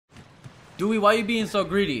Dewey, why are you being so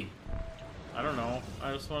greedy? I don't know.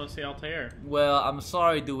 I just want to see Altair. Well, I'm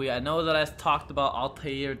sorry, Dewey. I know that I talked about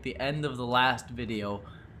Altair at the end of the last video,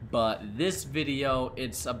 but this video,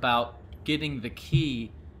 it's about getting the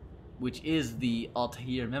key, which is the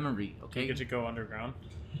Altair memory, okay? You get to go underground?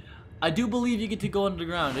 I do believe you get to go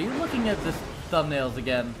underground. Are you looking at the thumbnails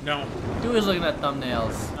again? No. Dewey's looking at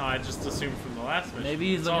thumbnails. No, I just assumed from the last mission.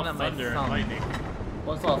 Maybe he's looking at my thunder thumb. and lightning.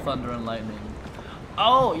 What's all thunder and lightning?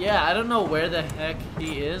 Oh, yeah, I don't know where the heck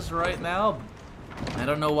he is right now. I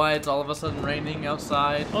don't know why it's all of a sudden raining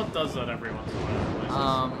outside. Well, it does that every once in a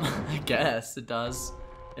while. I guess it does.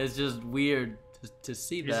 It's just weird to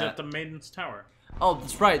see that. He's at the Maiden's Tower. Oh,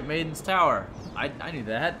 that's right, Maiden's Tower. I knew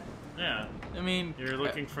that. Yeah. I mean... You're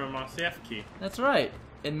looking for a CF key. That's right,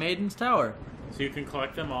 in Maiden's Tower. So you can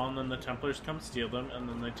collect them all, and then the Templars come steal them, and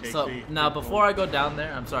then they take So, the... now, before I go down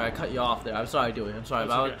there, I'm sorry, I cut you off there. I'm sorry, Dewey. I'm sorry.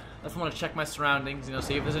 That's But okay. I just want to check my surroundings, you know,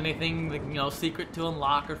 see if there's anything, you know, secret to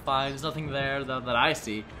unlock or find. There's nothing there that I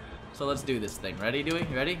see. So let's do this thing. Ready, Dewey?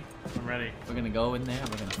 You ready? I'm ready. We're going to go in there.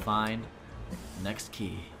 We're going to find the next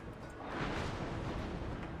key.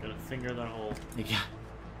 Gotta finger that hole. Yeah.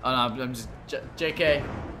 Oh, no, I'm just... JK.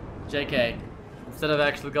 JK. Instead of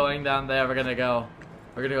actually going down there, we're going to go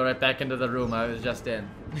right back into the room I was just in.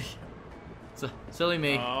 So, silly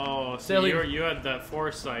me. Oh, so Silly. you had that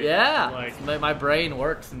foresight. Yeah. Like, My brain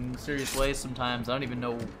works in serious ways sometimes. I don't even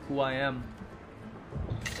know who I am.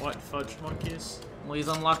 what, fudge monkeys? Well, he's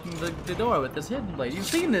unlocking the door with this hidden blade. You've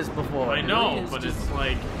seen this before. I know, Really? but just, it's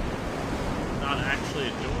like not actually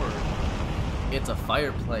a door. it's a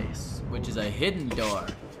fireplace, which is a hidden door.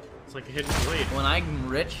 It's like a hidden blade. When I'm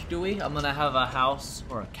rich, Dewey, I'm gonna have a house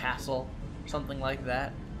or a castle, something like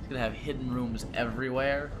that. It's gonna have hidden rooms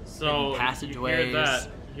everywhere, So hidden passageways.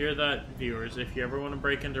 hear that, viewers. If you ever want to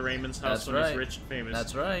break into Raymond's house That's when right. he's rich and famous,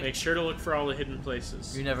 That's right. make sure to look for all the hidden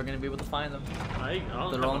places. You're never gonna be able to find them.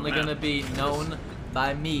 I'll They're have a only map. gonna be known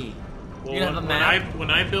by me. Well, You're gonna have a map. when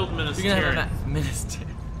I build You're gonna have a Ministerian, map. Minister.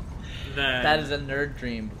 then That is a nerd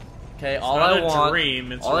dream. Okay, all not I a want,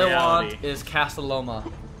 dream, it's all I reality. want is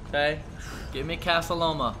Casaloma. Okay, give me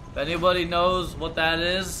Casaloma. If anybody knows what that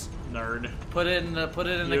is, nerd. put it in the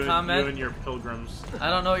You comment. and your pilgrims. I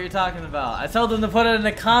don't know what you're talking about. I told them to put it in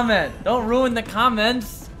the comment. Don't ruin the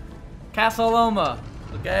comments. Casaloma.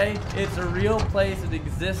 Okay, it's a real place. It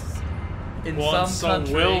exists in Well, some so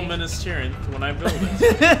country. will Ministerian when I build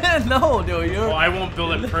it. No, dude, you're. Well, I won't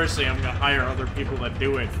build it personally. I'm gonna hire other people that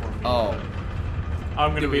do it for me. Oh.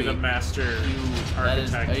 I'm gonna be Dewey, the master That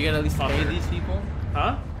is, architect. are you gonna at least pay fucker. these people?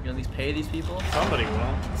 Huh? You gonna at least pay these people? Somebody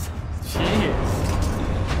will. Jeez.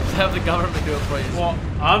 Just have the government do it for you. Well,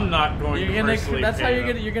 I'm not going to personally That's how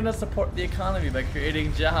pay you're gonna support the economy by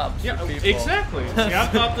creating jobs Yeah, for people. exactly. See, I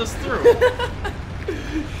thought this through.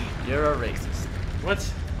 You're a racist.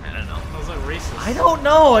 What? I don't know. How's that racist? I don't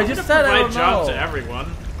know. I I'm just gonna said I provide don't jobs know. to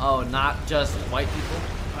everyone. Oh, not just white people.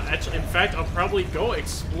 Actually, in fact, I'll probably go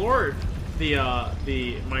explore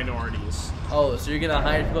the minorities. Oh, so you're gonna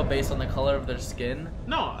hire people based on the color of their skin?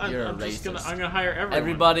 No, I'm racist. I'm gonna hire everyone.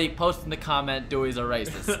 Everybody, post in the comment. Dewey's a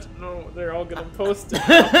racist. No, they're all gonna post it.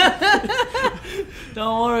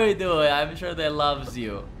 Don't worry, Dewey. I'm sure they loves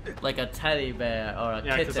you like a teddy bear or a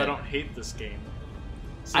Yeah, because kitten. I don't hate this game.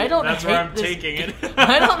 See, I don't that's hate where I'm this taking it.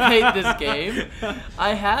 I don't hate this game.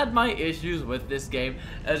 I had my issues with this game.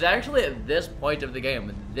 It was actually at this point of the game,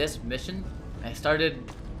 with this mission, I started,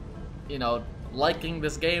 you know, liking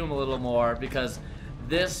this game a little more because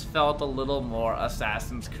this felt a little more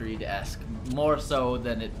Assassin's Creed-esque, more so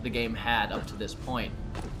than the game had up to this point.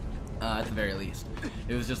 At the very least.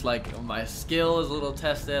 It was just like, my skill is a little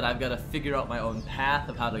tested, I've got to figure out my own path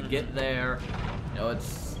of how to get there. You know,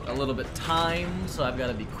 it's a little bit timed, so I've got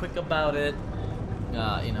to be quick about it.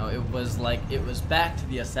 You know, it was back to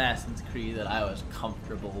the Assassin's Creed that I was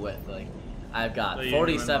comfortable with. Like, I've got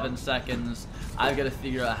 47 seconds, I've got to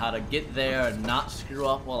figure out how to get there and not screw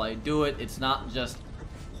up while I do it. It's not just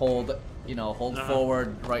hold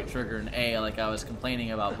forward, right trigger, and A like I was complaining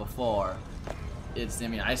about before. I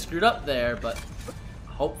mean, I screwed up there, but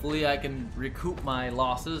hopefully I can recoup my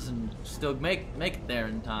losses and still make it there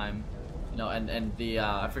in time. You know, and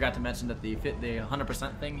I forgot to mention that the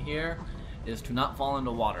 100% thing here is to not fall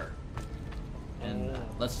into water. And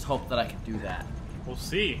let's hope that I can do that. We'll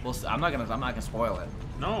see. I'm not gonna spoil it.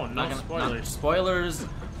 No spoilers. Spoilers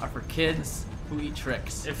are for kids who eat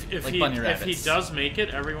tricks. If like bunny rabbits. he does make it,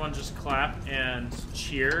 everyone just clap and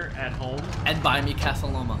cheer at home. And buy me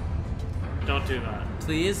Casaloma. Don't do that.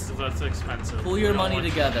 Please? 'Cause that's expensive. Pull your money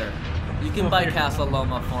together. You can buy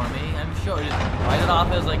Casaloma for me, I'm sure. Just write it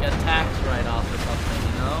off as like a tax write-off or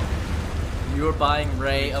something, you know? You're buying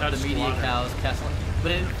Ray of the Media Cows Casaloma.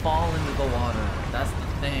 but it didn't fall into the water. That's the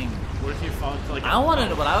thing. What if you fall into like? I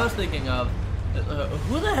wanted what I was thinking of.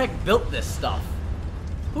 Who the heck built this stuff?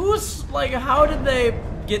 Who's like? How did they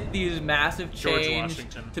get these massive George change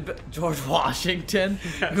Washington. to George Washington?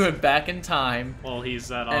 Yes. Who went back in time. Well, he's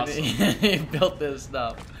that And awesome. he built this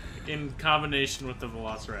stuff. In combination with the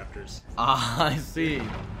Velociraptors. Ah, I see.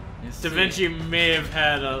 Da Vinci may have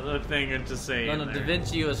had a thing to say. No, in no, there. Da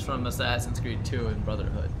Vinci was from Assassin's Creed 2 and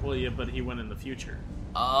Brotherhood. Well, yeah, but he went in the future.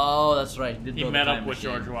 Oh, that's right. He did He build met a up time with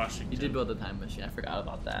machine. George Washington. He did build a time machine. I forgot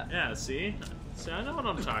about that. Yeah, see, I know what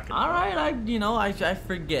I'm talking All about. right, I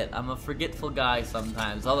forget. I'm a forgetful guy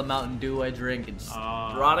sometimes. All the Mountain Dew I drink, it's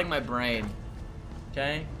rotting my brain.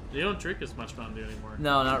 Okay. You don't drink as much Mountain Dew anymore.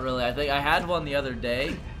 No, not really. I think I had one the other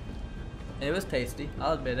day. And it was tasty.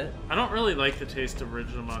 I'll admit it. I don't really like the taste of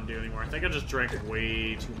original Mountain Dew anymore. I think I just drank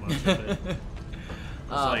way too much of it.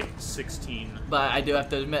 I was like 16. But I do have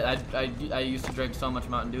to admit, I used to drink so much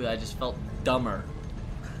Mountain Dew that I just felt dumber.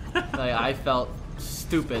 Like I felt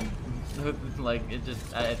stupid. Like it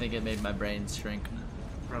just, I think it made my brain shrink.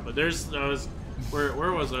 Probably.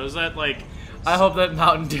 Where was I? I was at like. I hope that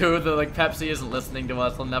Mountain Dew, like Pepsi, isn't listening to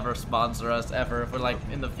us. They'll never sponsor us ever. If we're like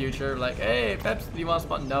in the future, like, hey, Pepsi, do you want to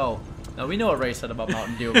sponsor? No. No, we know what Ray said about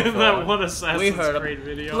Mountain Dew before. That one Assassin's We heard Creed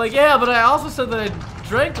video. Like, yeah, but I also said that I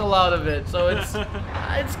drank a lot of it, so it's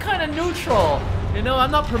it's kind of neutral. You know,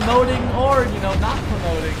 I'm not promoting or, not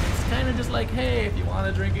promoting. It's kind of just like, hey, if you want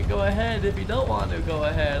to drink it, go ahead. If you don't want to, go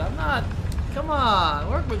ahead. I'm not... Come on,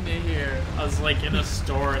 work with me here. I was like in a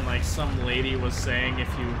store and like some lady was saying if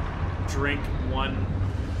you drink one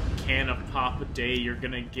can of pop a day, you're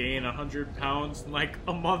gonna gain 100 pounds in like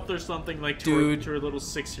a month or something, like to a little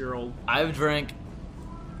 6-year-old. I've drank,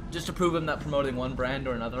 just to prove I'm not promoting one brand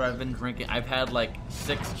or another, I've had like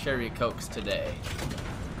 6 cherry Cokes today.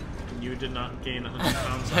 You did not gain 100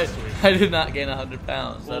 pounds last week. I did not gain 100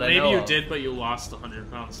 pounds. Well, that maybe I know you of. did, but you lost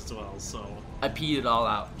 100 pounds as well, so. I peed it all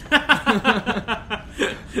out.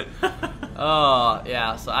 Oh,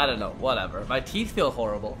 yeah, so I don't know, whatever. My teeth feel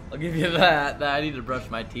horrible. I'll give you that. I need to brush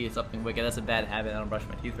my teeth, something wicked. That's a bad habit. I don't brush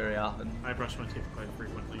my teeth very often. I brush my teeth quite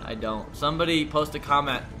frequently. I don't. Somebody post a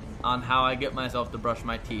comment on how I get myself to brush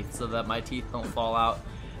my teeth so that my teeth don't fall out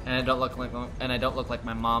and I don't look like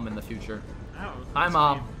my mom in the future. Oh, Hi, that's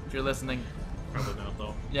Mom, mean. if you're listening. Probably not,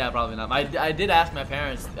 though. Yeah, probably not. I did ask my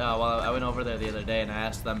parents while I went over there the other day, and I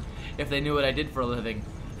asked them if they knew what I did for a living.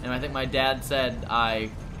 And I think my dad said I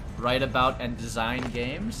write about and design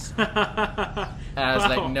games. And I was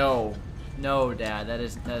like, no, Dad, that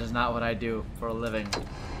is not what I do for a living.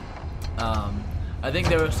 I think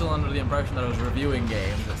they were still under the impression that I was reviewing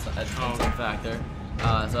games at some factor.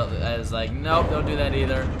 So I was like, nope, don't do that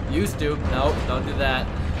either. Used to, nope, don't do that.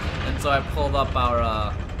 And so I pulled up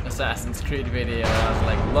our Assassin's Creed video, and I was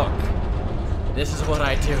like, look, this is what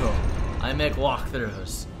I do. I make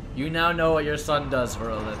walkthroughs. You now know what your son does for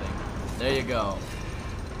a living. There you go.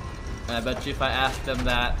 And I bet you if I ask them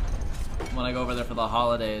that when I go over there for the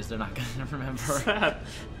holidays, they're not gonna remember. Sad.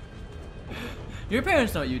 Your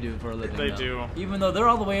parents know what you do for a living, They though. do. Even though they're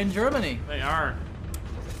all the way in Germany. They are.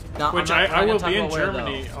 Now, Which I'm not I will talking be in about where,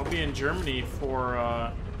 Germany. though. I'll be in Germany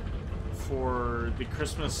for the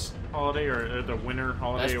Christmas holiday or the winter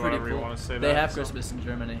holiday, That's or pretty whatever cool. you want to say. They that. have So, Christmas in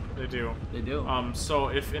Germany. They do. They do. So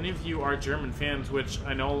if any of you are German fans, which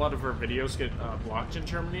I know a lot of our videos get blocked in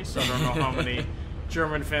Germany, so I don't know how many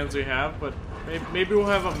German fans we have, but maybe we'll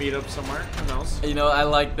have a meetup somewhere. Who knows? You know, I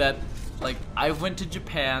like that. Like, I went to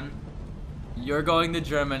Japan. You're going to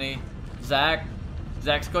Germany.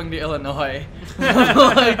 Zach's going to Illinois.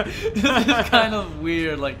 Like, this is kind of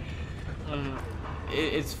weird. Like,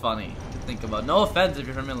 it's funny to think about. No offense if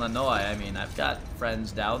you're from Illinois. I mean, I've got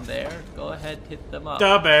friends down there. Go ahead, hit them up.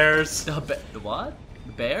 The Bears. The what?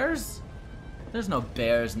 The Bears? There's no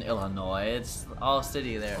bears in Illinois. It's all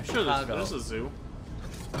city there. I'm sure Chicago. there's a zoo.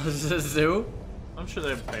 Is this a zoo? I'm sure they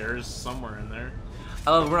have bears somewhere in there.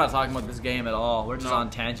 We're not talking about this game at all. We're just on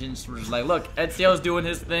tangents. We're just like, look, Ezio's doing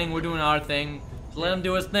his thing. We're doing our thing. So let him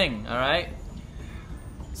do his thing, all right?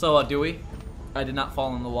 So, Dewey, I did not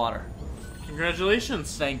fall in the water.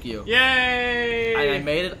 Congratulations. Thank you. Yay! And I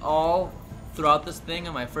made it all throughout this thing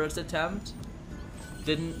on my first attempt.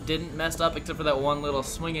 Didn't mess up except for that one little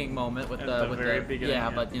swinging moment with At the very beginning, yeah,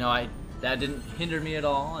 yeah. but that didn't hinder me at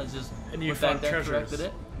all. I just And you went back found there, treasures. corrected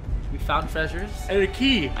it. We found treasures. And a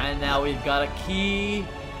key. And now we've got a key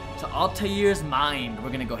to Altair's mind.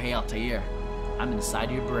 We're gonna go, hey Altair, I'm inside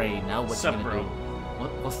your brain. Now what's you Sup, gonna bro? do?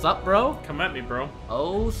 What's up, bro? Come at me, bro.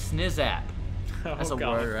 Oh, snizzap. Oh, That's a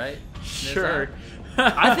God. word, right? Sure.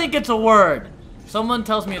 Snizzap? I think it's a word. Someone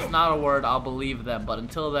tells me it's not a word, I'll believe them. But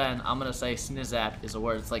until then, I'm gonna say snizap is a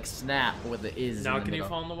word. It's like snap with the is. Now in the can middle. you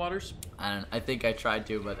fall in the waters? I think I tried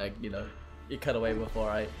to, but it cut away before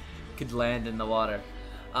I could land in the water.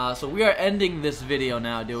 So we are ending this video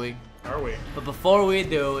now, Dewey. Are we? But before we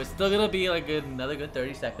do, it's still gonna be like another good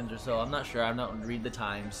 30 seconds or so. I'm not sure. I don't read the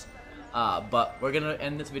times. But we're gonna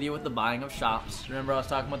end this video with the buying of shops. Remember I was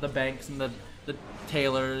talking about the banks and the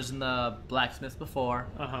tailors and the blacksmiths before.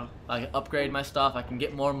 I can upgrade my stuff. I can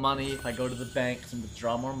get more money if I go to the banks and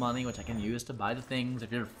withdraw more money, which I can use to buy the things.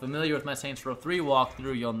 If you're familiar with my Saints Row 3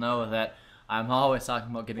 walkthrough, you'll know that I'm always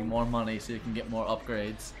talking about getting more money so you can get more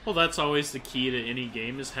upgrades. Well, that's always the key to any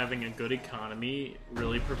game, is having a good economy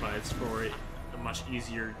really provides for a much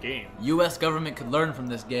easier game. U.S. government could learn from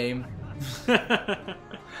this game.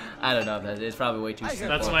 I don't know, it's probably way too simple.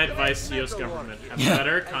 That's my advice to U.S. government. Have a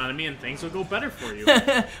better economy and things will go better for you.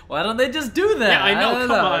 Why don't they just do that? Yeah, I know, don't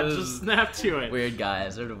come know. on, just snap to it. Weird guy,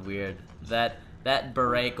 sort of weird. That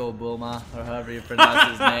Barack Obama, or however you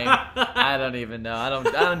pronounce his name, I don't even know. I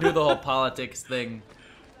don't do the whole politics thing.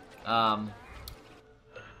 So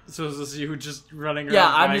is this you just running around?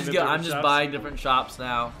 Yeah, buying I'm just shops? buying different shops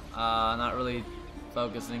now. Not really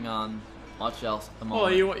focusing on much else at the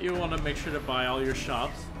moment. Well, you want to make sure to buy all your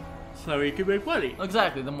shops so you can make money.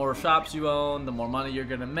 Exactly. The more shops you own, the more money you're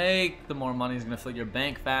gonna make. The more money is gonna fill your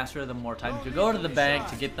bank faster. The more times you go to the bank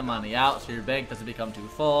to get the money out, so your bank doesn't become too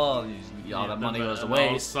full. All that money goes away. All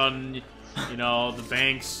of a sudden, the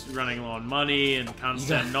bank's running low on money, and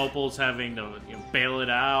Constantinople's having to bail it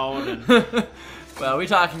out. And well, we're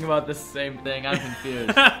talking about the same thing. I'm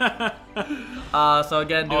confused. So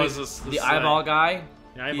again, the eyeball guy.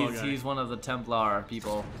 He's one of the Templar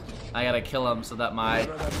people. I gotta kill him so that my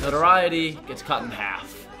notoriety gets cut in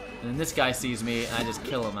half. And then this guy sees me, and I just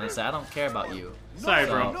kill him, and I say, I don't care about you. Sorry,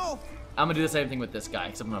 so, bro. I'm gonna do the same thing with this guy,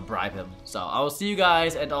 except I'm gonna bribe him. So I will see you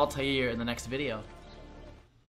guys and Altair in the next video.